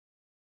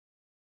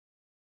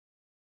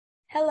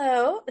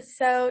Hello.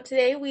 So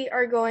today we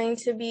are going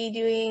to be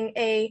doing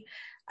a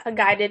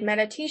guided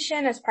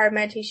meditation as part of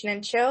Meditation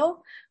and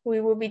Chill. We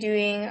will be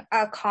doing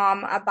a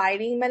calm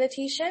abiding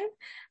meditation.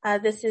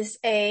 This is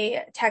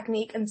a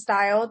technique and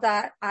style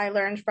that I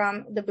learned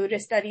from the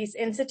Buddhist Studies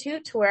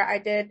Institute, where I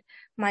did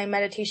my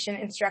meditation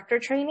instructor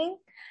training.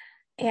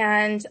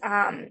 And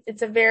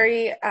it's a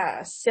very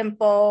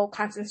simple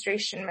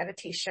concentration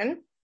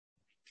meditation.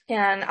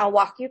 And I'll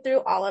walk you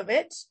through all of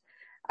it.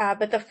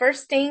 But the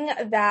first thing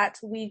that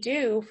we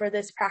do for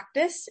this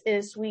practice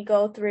is we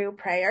go through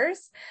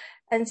prayers.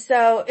 And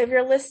so if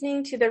you're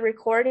listening to the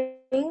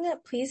recording,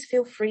 please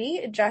feel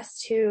free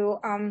just to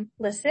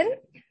listen.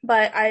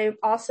 But I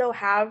also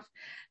have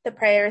the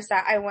prayers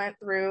that I went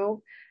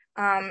through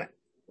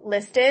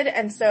listed.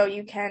 And so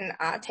you can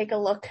take a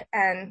look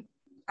and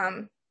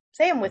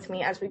say them with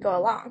me as we go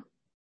along.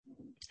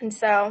 And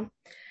so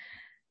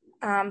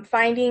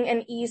finding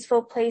an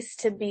easeful place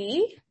to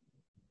be.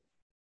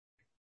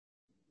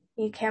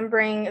 You can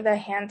bring the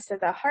hands to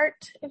the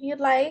heart if you'd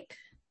like,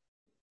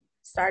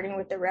 starting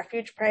with the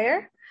refuge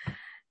prayer.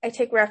 I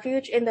take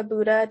refuge in the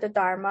Buddha, the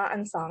Dharma,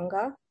 and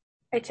Sangha.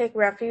 I take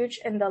refuge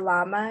in the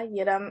Lama,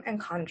 Yidam,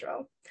 and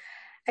Khandro.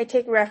 I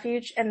take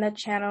refuge in the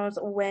channels,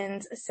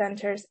 winds,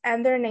 centers,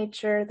 and their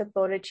nature, the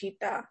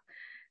Bodhicitta.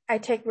 I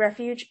take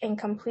refuge in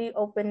complete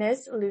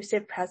openness,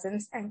 lucid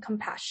presence, and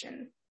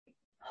compassion.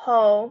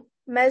 Ho,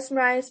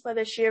 mesmerized by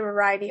the sheer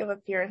variety of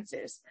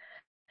appearances,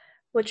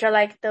 which are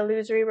like the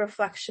illusory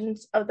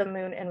reflections of the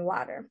moon in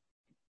water.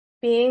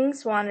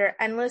 Beings wander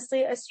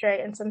endlessly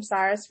astray in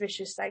samsara's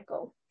vicious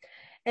cycle,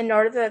 in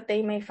order that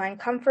they may find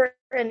comfort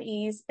and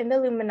ease in the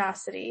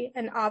luminosity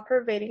and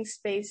all-pervading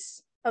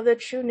space of the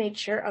true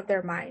nature of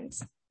their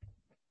minds.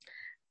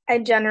 I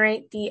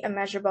generate the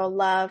immeasurable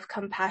love,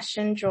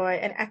 compassion, joy,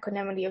 and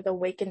equanimity of the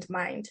awakened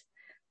mind,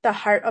 the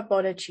heart of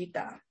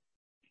Bodhicitta.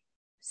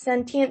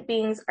 Sentient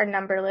beings are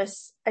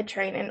numberless. I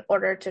train in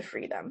order to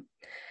free them.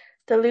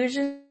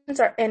 Delusions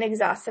are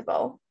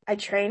inexhaustible. I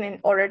train in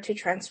order to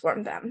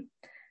transform them.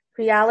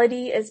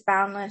 Reality is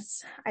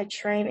boundless. I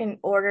train in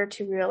order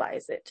to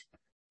realize it.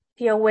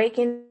 The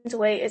awakened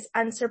way is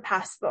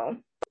unsurpassable.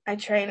 I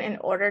train in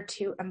order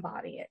to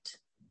embody it.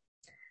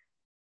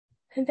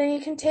 And then you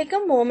can take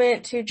a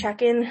moment to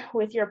check in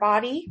with your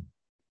body.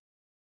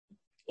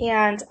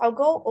 And I'll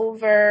go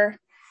over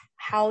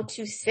how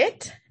to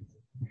sit.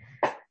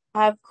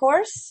 Of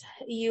course,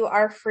 you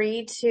are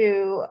free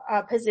to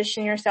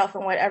position yourself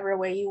in whatever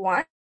way you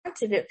want.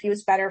 If it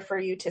feels better for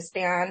you to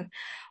stand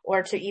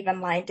or to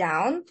even lie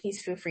down,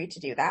 please feel free to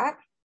do that.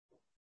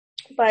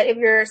 But if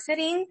you're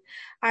sitting,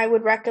 I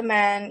would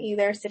recommend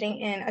either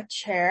sitting in a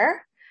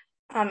chair,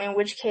 in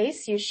which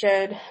case you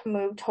should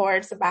move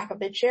towards the back of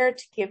the chair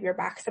to give your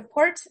back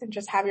support and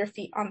just have your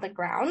feet on the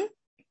ground.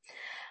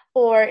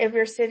 Or if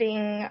you're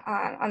sitting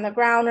on the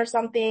ground or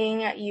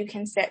something, you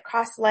can sit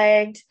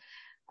cross-legged.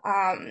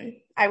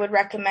 I would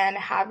recommend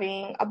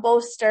having a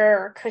bolster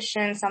or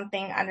cushion,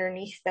 something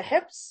underneath the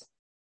hips.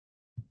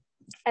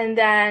 And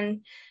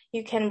then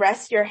you can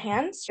rest your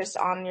hands just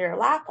on your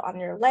lap,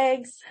 on your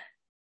legs.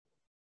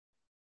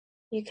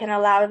 You can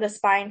allow the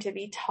spine to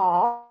be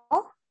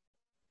tall,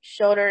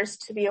 shoulders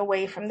to be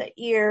away from the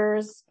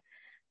ears,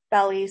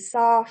 belly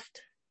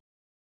soft.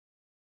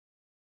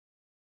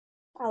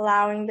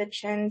 Allowing the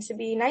chin to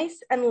be nice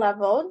and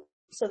leveled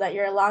so that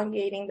you're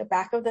elongating the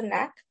back of the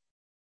neck.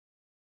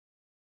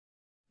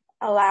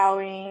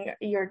 Allowing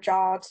your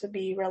jaw to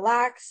be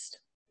relaxed,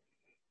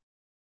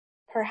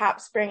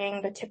 perhaps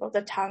bringing the tip of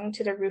the tongue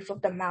to the roof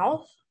of the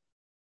mouth.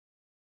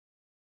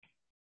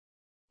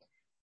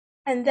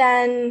 And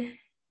then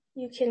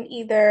you can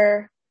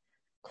either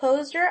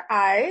close your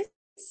eyes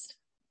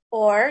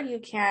or you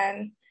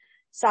can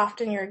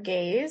soften your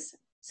gaze.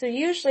 So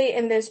usually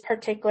in this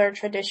particular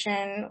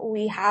tradition,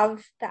 we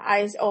have the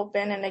eyes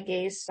open and the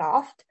gaze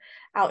soft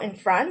out in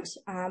front,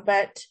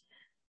 but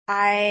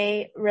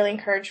I really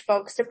encourage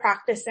folks to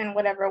practice in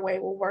whatever way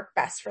will work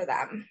best for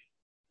them.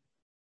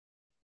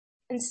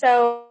 And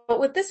so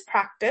with this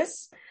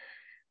practice,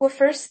 we'll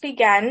first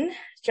begin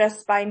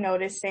just by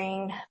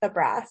noticing the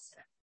breath.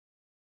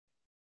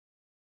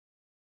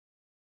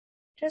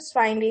 Just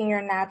finding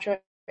your natural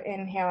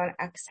inhale and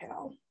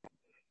exhale.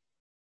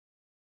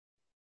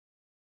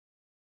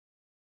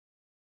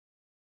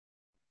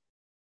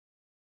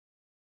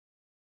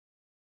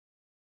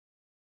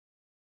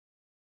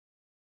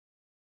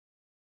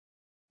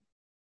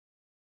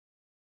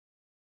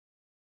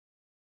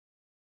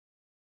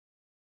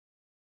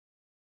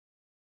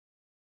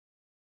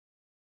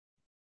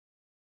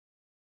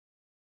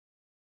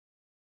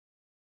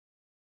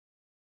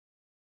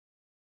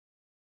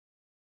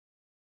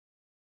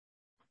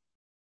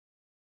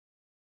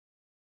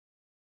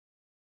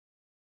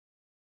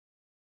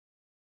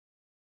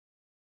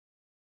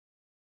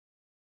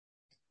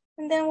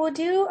 And then we'll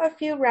do a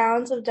few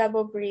rounds of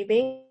double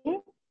breathing.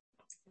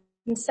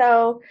 And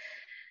so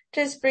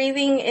just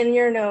breathing in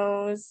your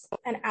nose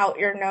and out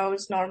your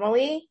nose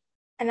normally.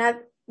 And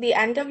at the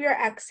end of your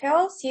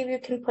exhale, see if you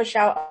can push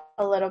out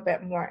a little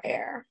bit more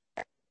air.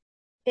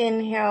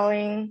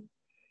 Inhaling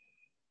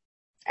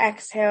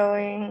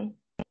exhaling.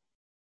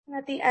 And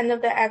at the end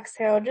of the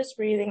exhale, just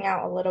breathing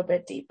out a little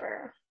bit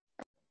deeper.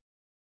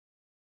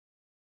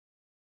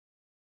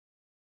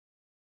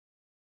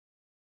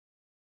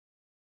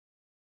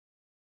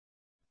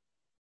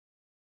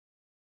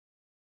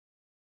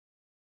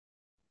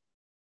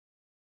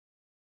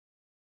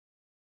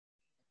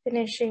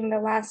 Finishing the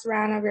last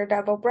round of your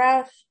double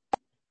breath.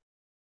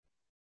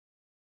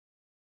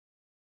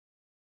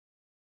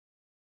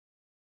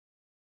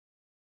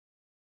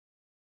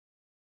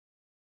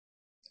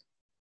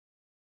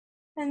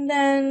 And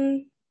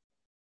then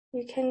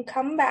you can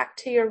come back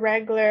to your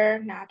regular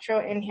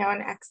natural inhale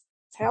and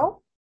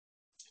exhale.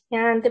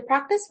 And the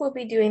practice we'll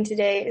be doing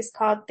today is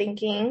called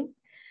thinking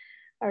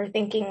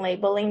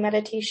labeling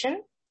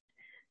meditation.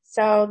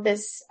 So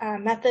this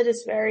method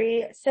is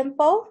very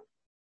simple.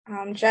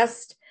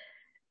 Just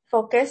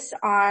focus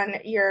on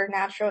your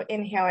natural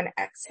inhale and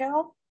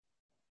exhale.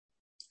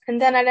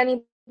 And then at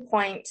any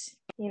point,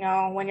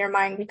 when your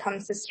mind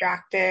becomes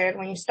distracted,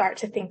 when you start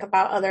to think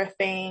about other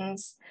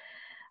things,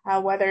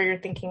 whether you're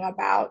thinking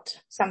about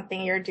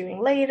something you're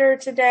doing later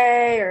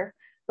today or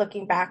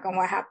looking back on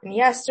what happened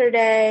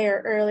yesterday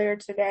or earlier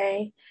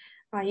today,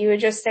 you would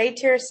just say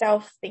to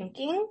yourself,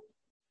 thinking,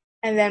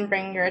 and then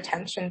bring your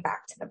attention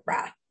back to the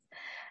breath.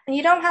 And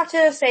you don't have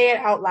to say it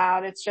out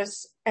loud. It's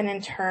just an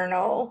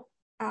internal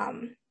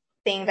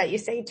thing that you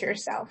say to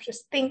yourself,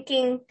 just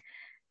thinking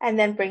and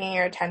then bringing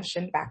your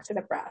attention back to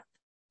the breath.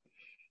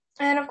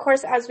 And of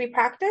course, as we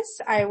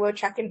practice, I will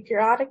check in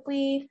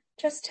periodically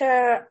just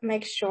to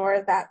make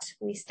sure that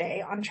we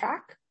stay on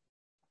track.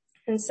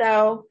 And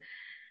so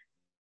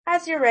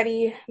as you're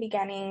ready,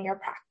 beginning your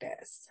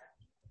practice.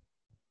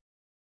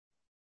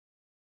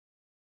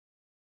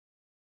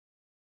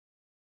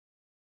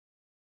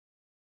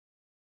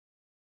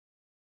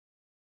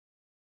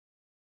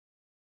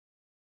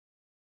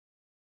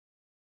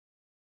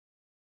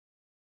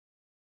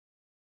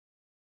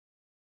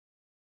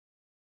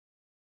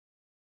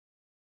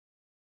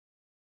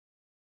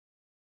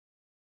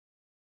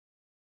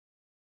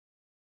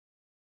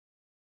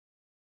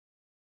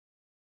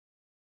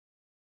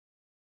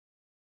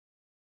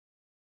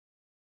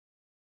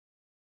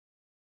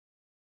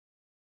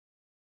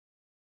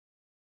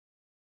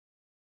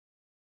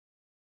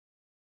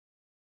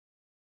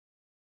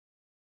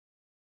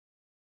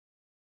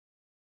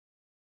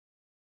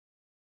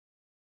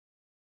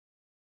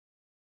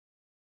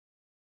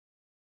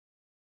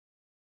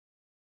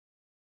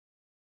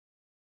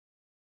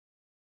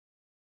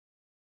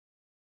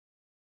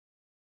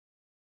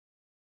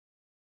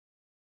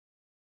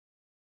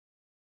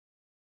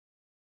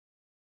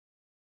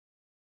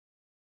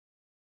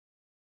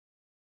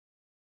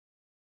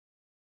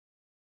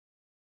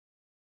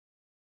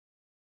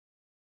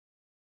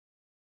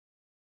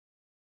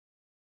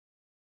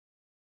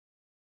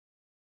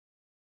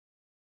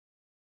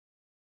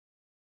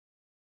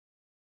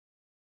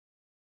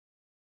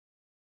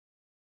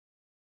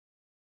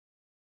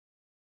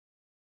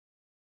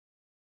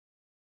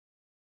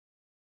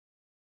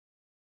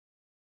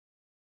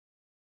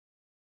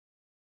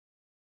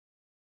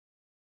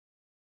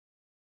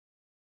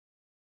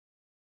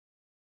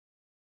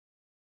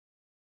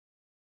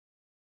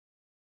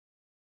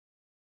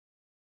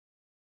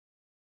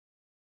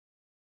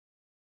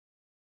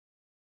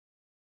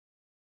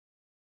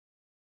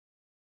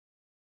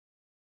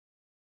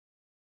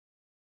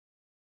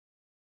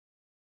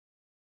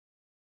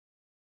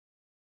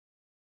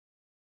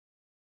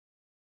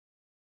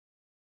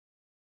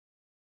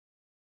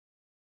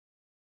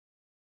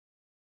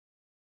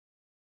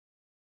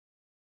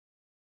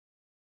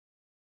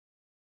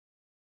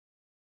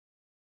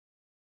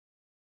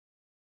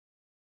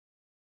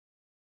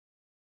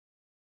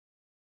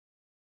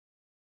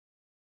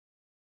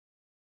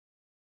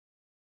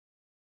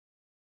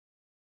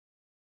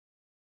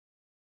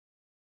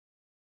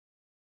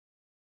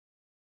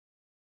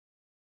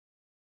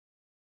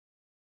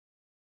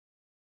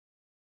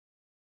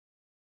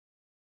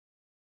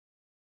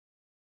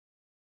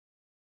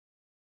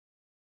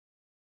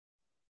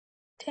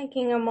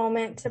 Taking a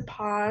moment to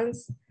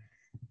pause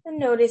and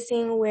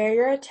noticing where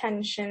your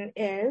attention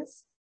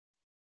is.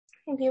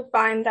 If you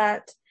find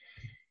that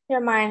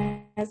your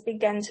mind has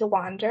begun to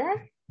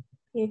wander,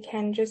 you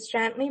can just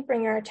gently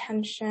bring your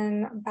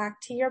attention back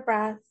to your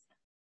breath,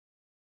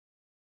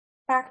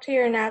 back to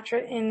your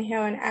natural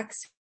inhale and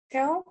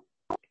exhale.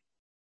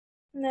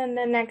 And then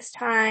the next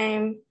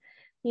time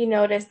you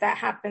notice that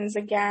happens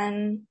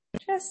again,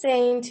 just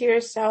saying to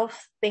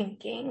yourself,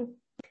 thinking,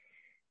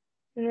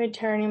 and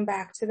returning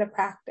back to the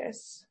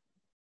practice,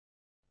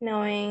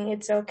 knowing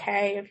it's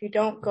okay if you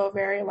don't go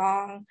very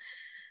long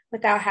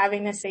without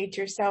having to say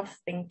to yourself,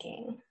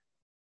 thinking.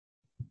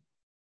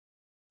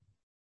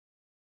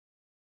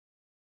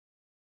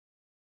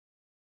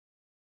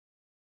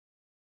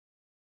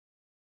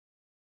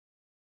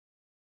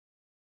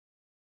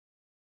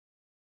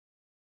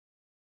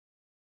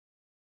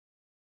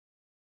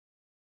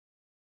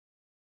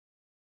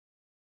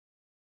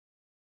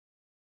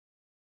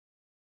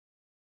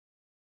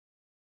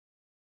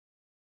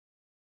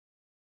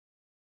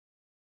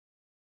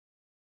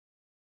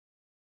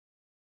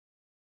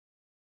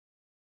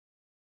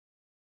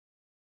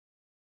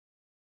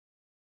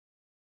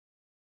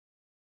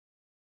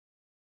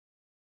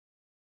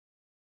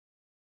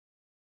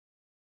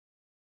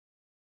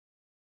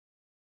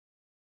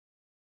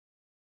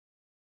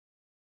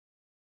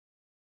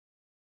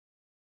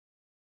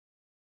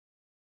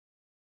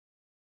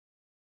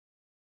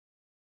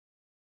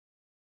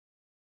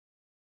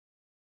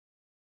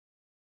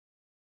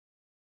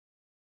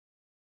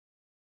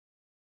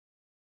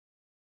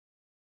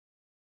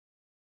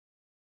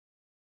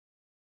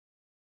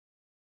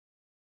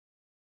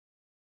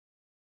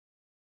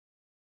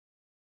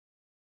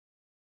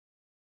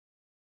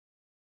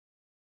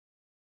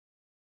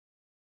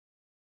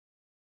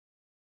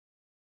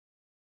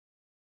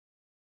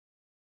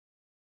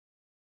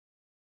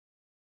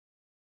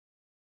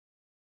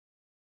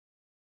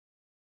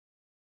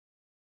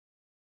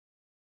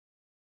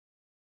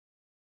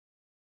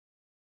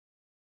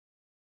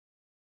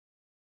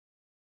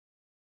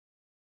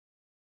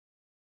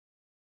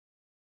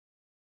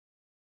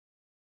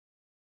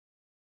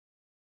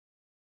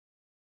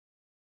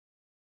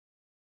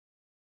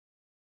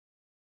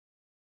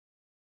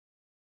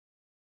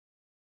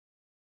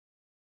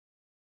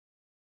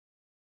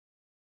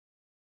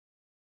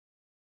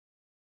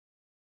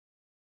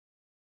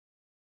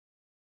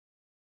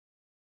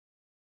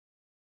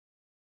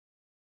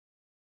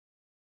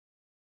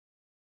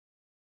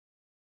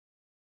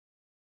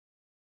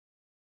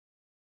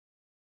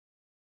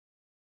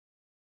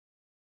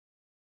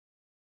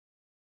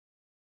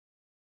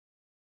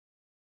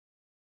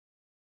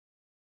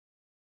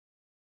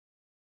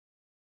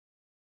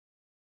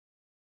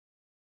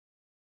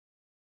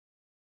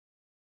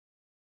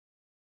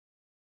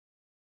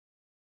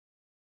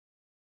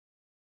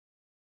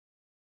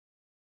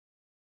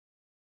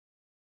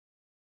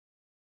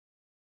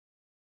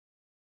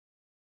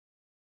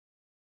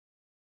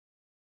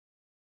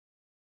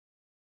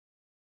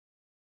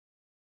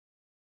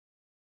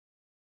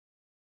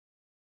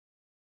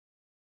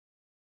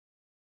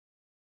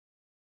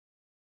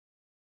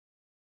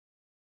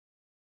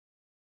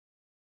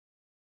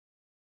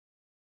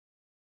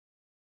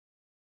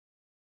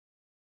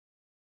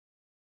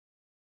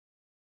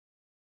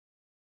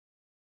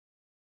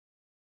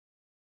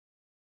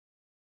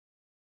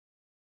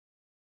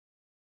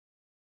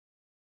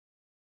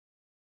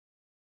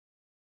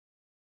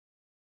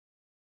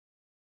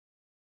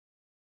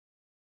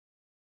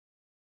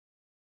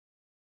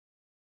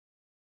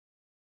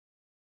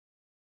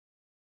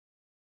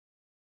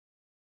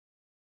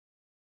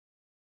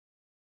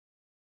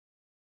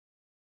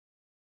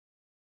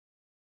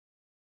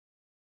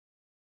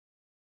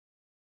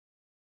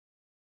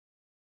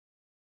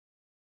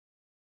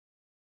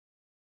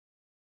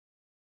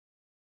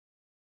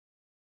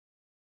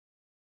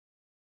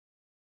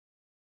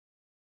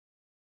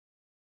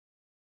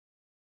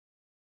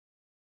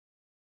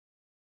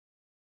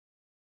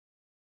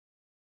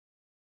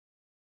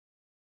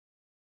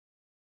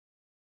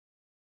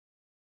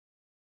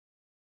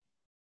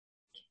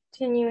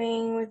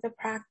 Continuing with the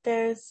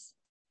practice.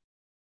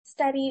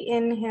 Steady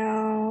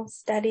inhale,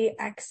 steady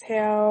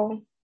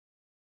exhale.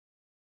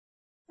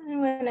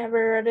 And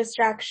whenever a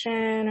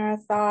distraction or a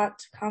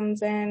thought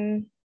comes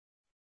in,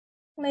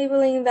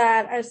 labeling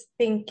that as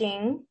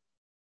thinking.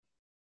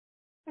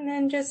 And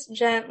then just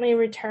gently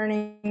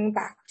returning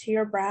back to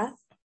your breath.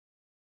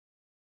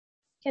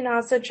 You can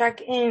also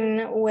check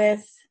in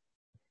with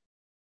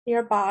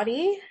your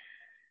body.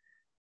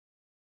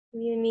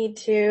 You need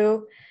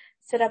to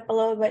sit up a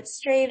little bit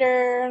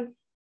straighter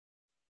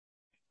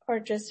or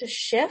just a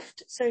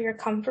shift so you're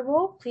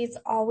comfortable. Please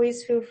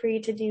always feel free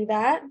to do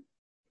that.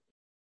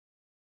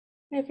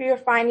 If you're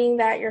finding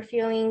that you're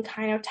feeling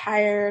kind of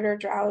tired or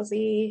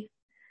drowsy,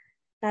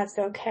 that's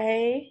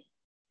okay.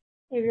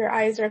 If your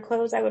eyes are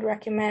closed, I would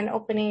recommend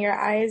opening your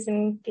eyes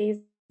and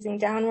gazing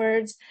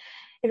downwards.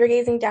 If you're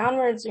gazing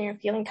downwards and you're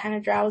feeling kind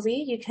of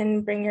drowsy, you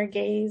can bring your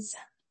gaze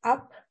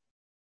up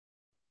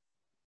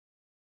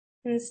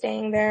and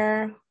staying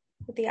there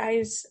with the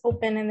eyes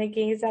open and the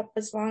gaze up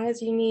as long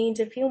as you need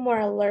to feel more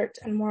alert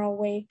and more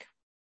awake.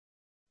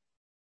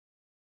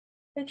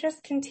 But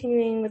just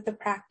continuing with the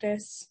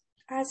practice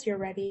as you're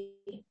ready.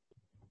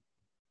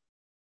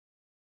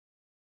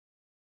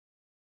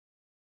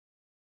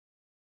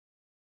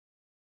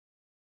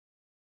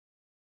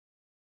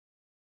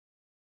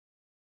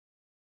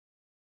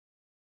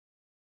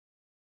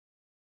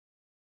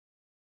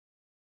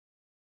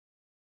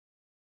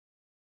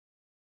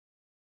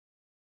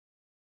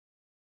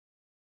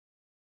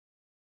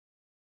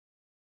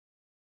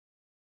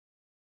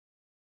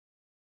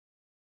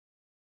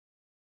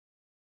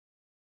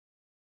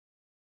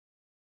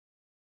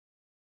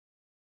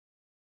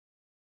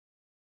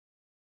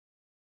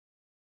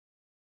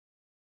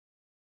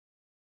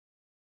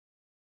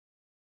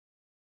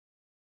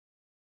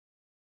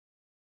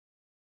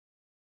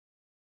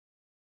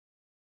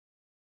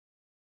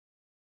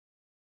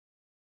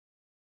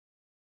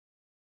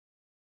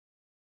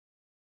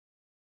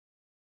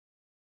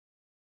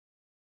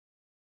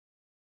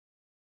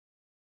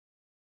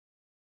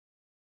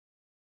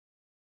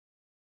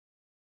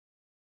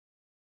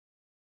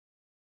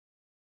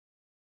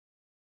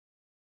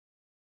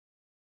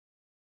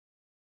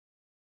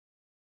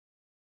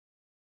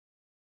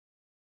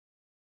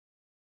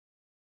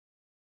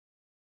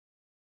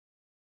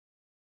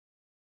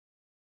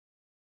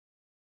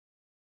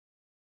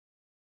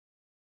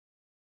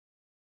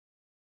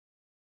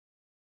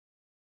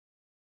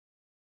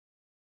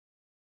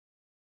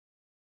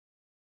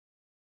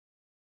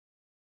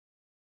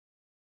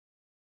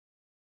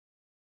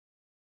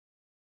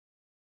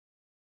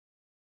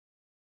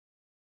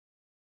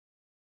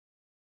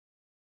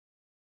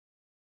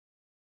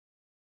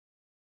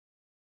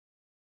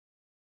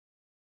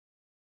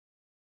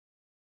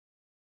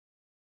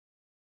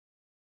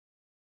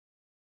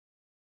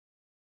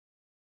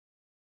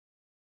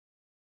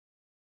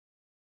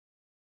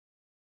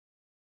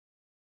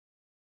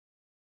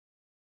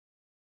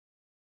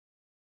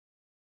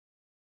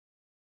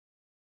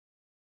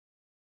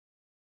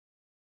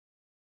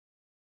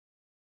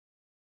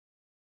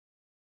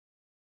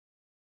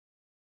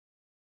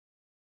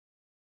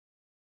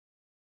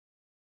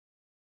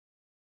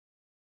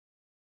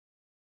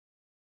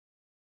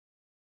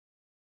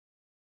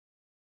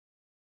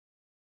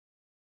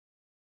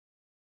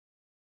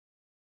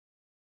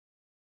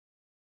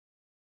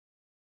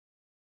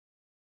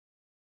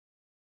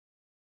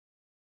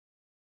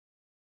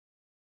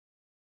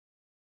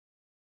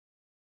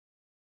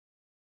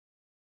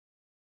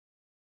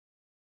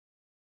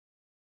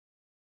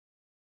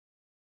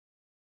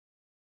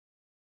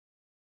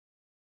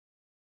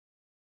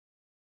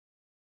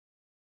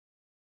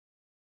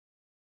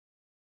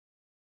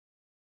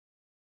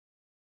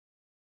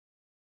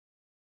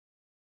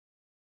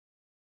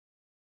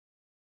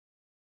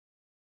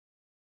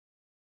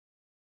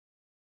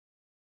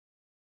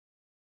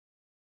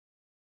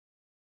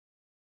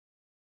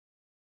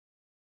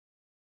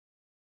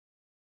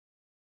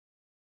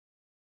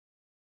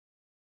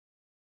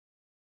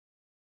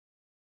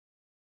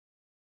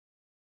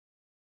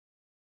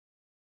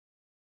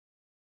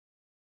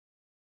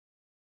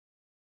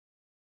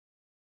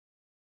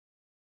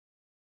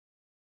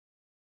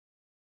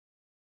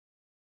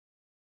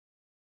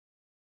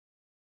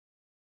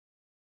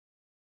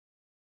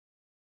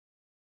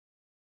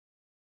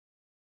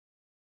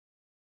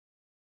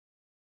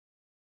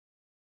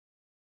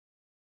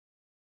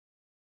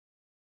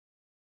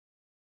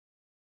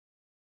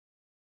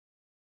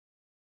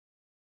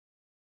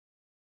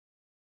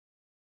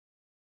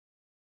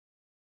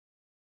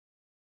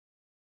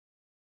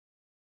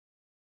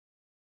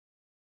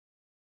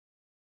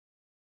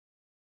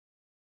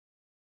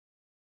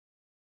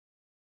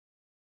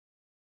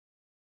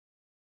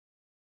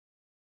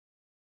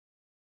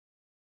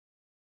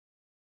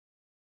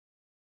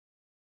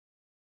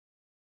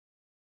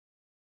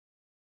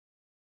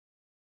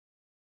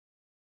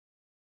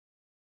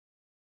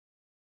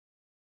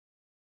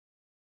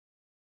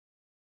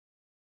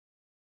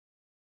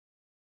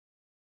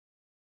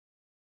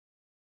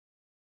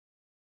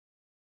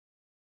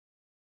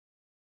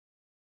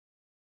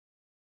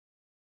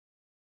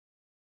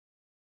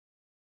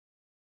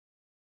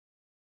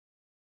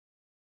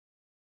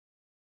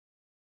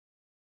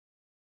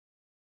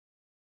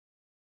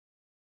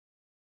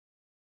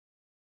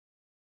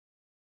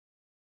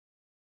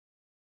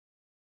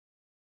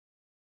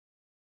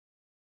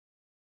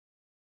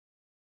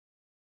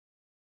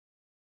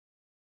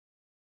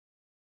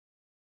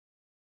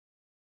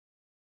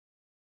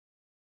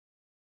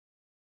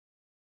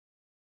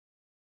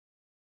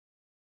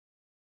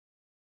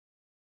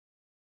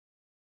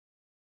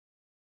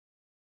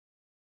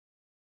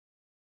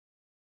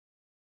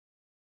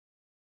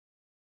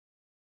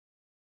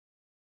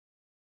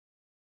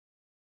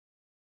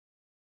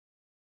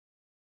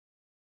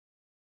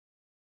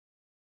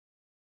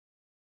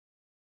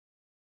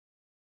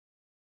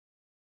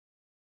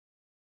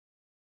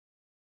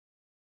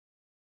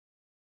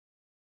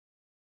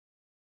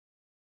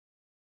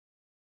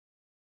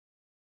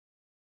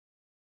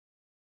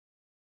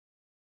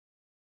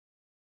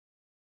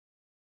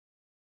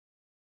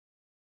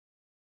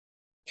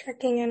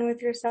 Checking in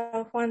with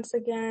yourself once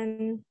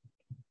again,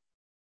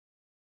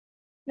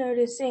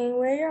 noticing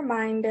where your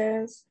mind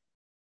is,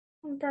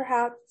 and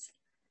perhaps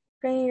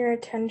bringing your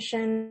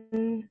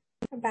attention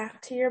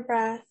back to your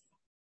breath,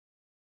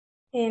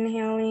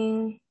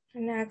 inhaling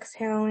and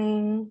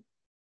exhaling,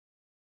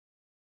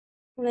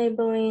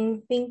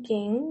 labeling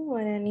thinking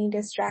when any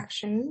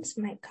distractions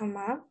might come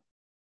up,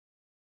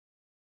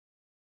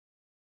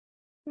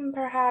 and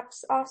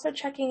perhaps also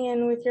checking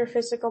in with your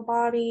physical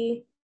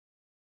body,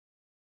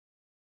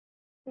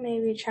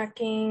 maybe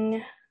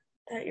checking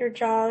that your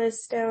jaw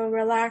is still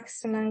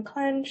relaxed and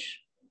unclenched,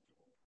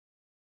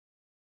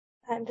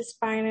 that the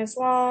spine is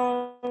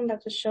long,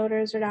 that the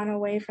shoulders are down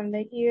away from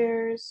the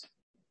ears.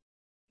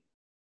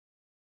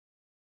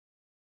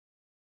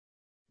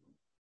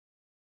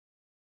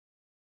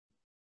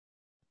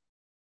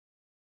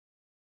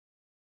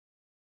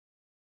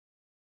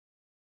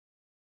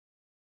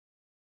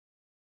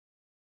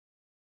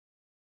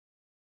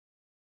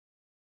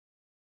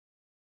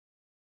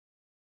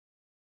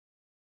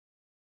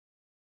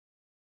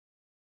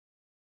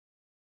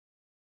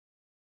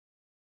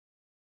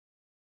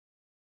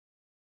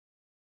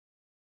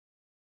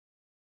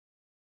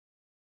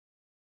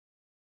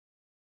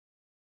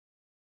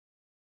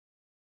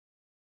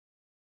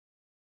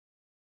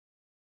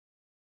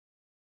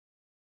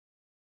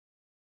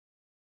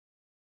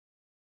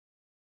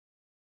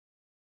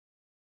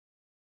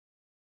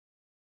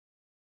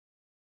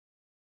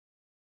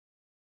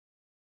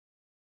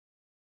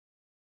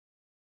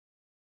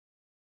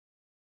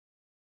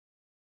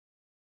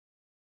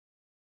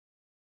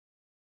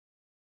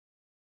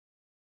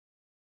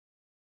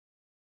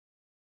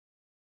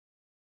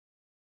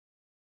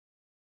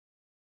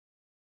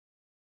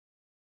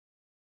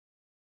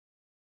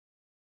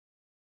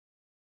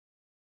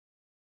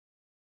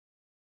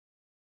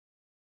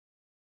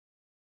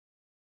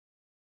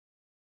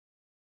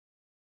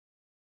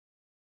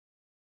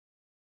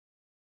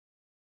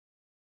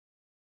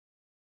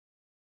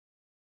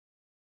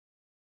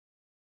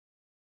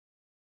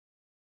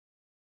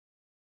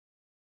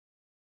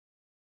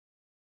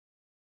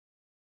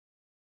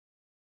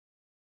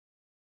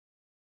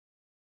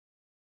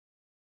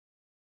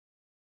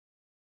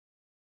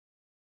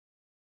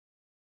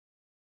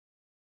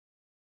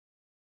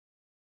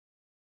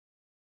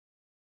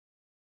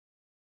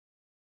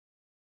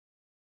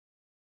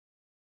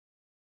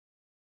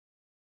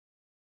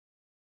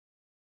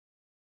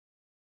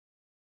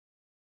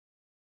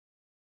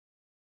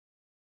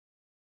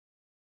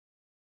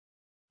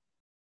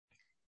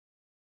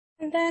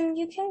 And then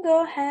you can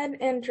go ahead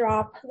and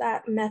drop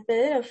that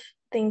method of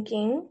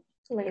thinking,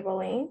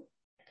 labeling,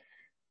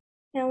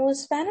 and we'll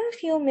spend a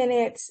few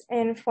minutes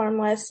in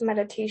formless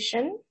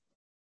meditation.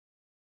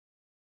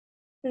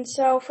 And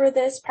so for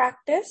this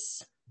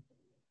practice,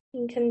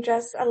 you can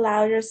just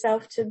allow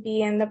yourself to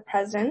be in the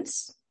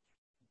presence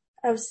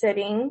of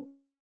sitting,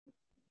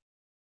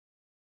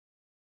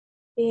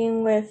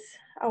 being with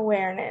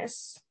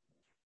awareness.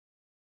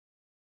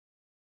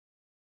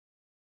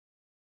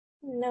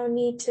 No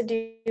need to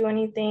do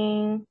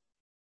anything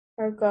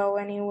or go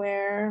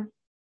anywhere.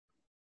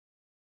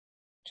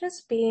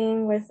 Just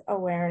being with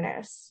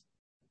awareness.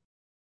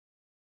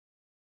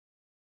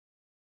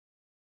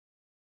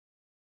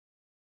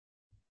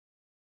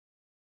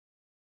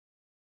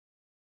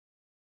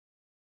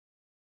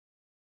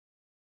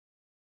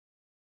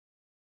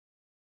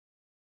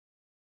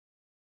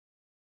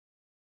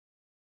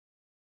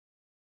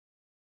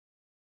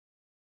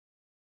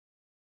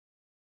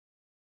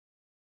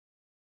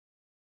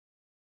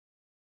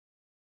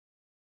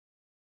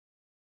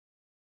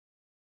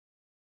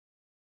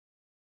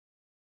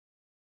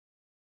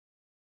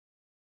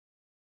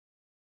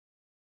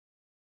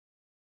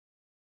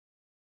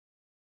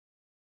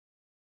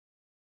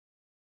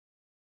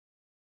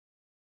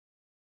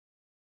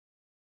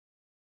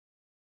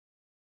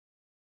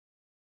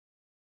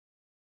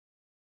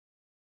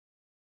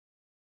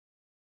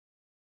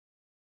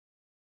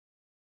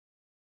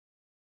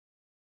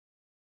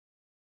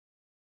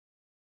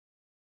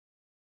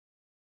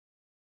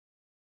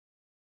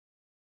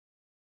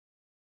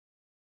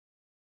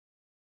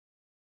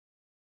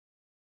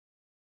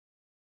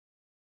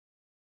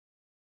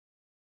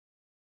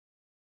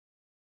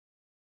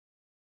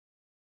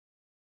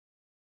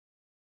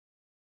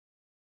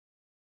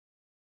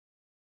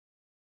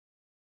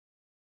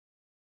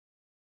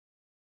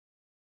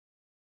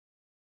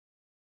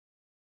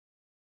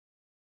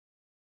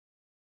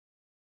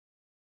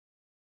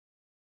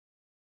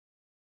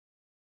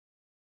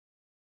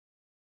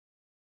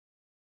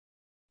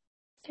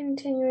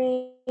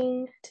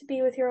 Continuing to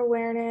be with your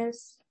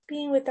awareness,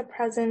 being with the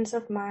presence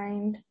of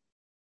mind.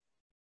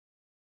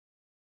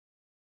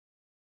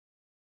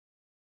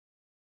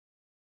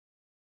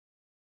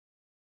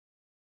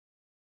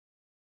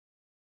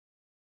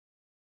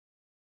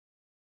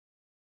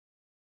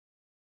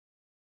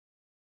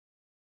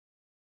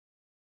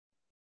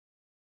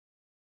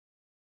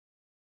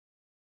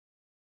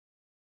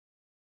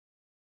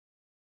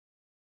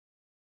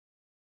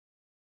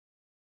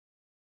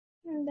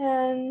 And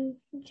then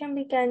you can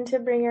begin to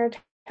bring your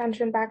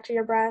attention back to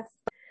your breath,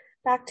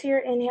 back to your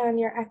inhale and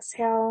your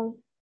exhale.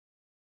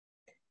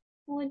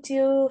 We'll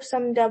do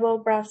some double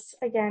breaths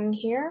again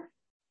here.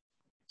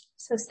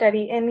 So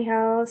steady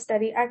inhale,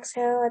 steady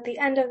exhale. At the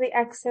end of the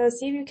exhale,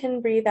 see if you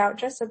can breathe out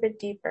just a bit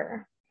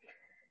deeper.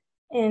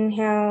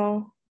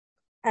 Inhale,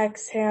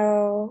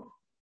 exhale,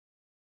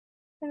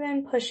 and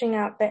then pushing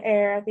out the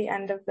air at the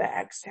end of the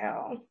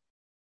exhale.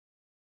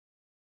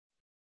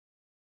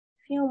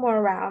 A few more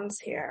rounds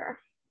here.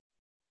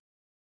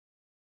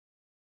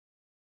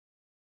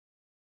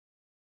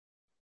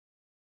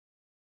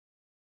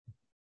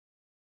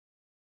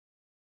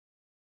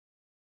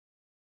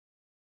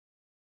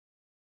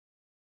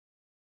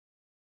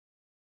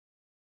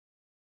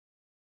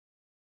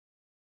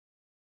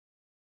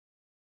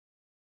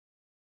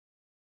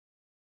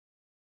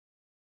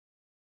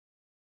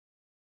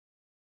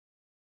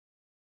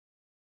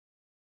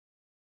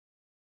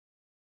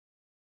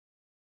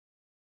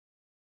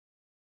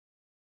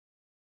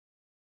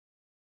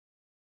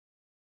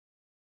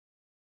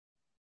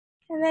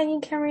 And then you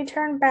can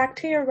return back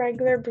to your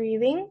regular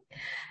breathing.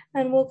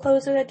 And we'll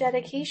close with a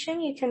dedication.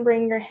 You can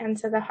bring your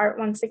hands to the heart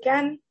once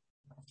again.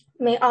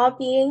 May all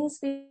beings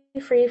be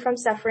free from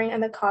suffering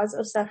and the cause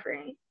of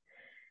suffering.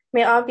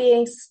 May all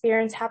beings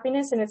experience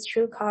happiness in its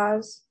true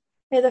cause.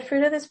 May the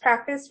fruit of this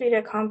practice be to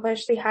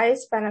accomplish the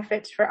highest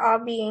benefits for all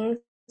beings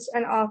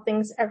and all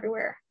things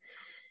everywhere.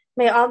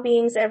 May all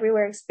beings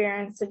everywhere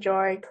experience the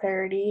joy,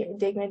 clarity,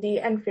 dignity,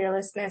 and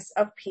fearlessness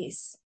of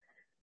peace.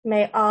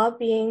 May all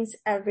beings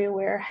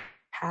everywhere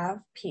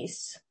have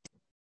peace.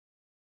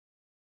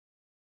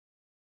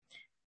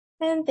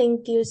 And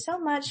thank you so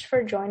much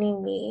for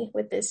joining me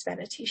with this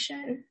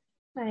meditation.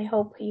 I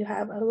hope you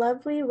have a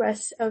lovely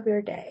rest of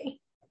your day.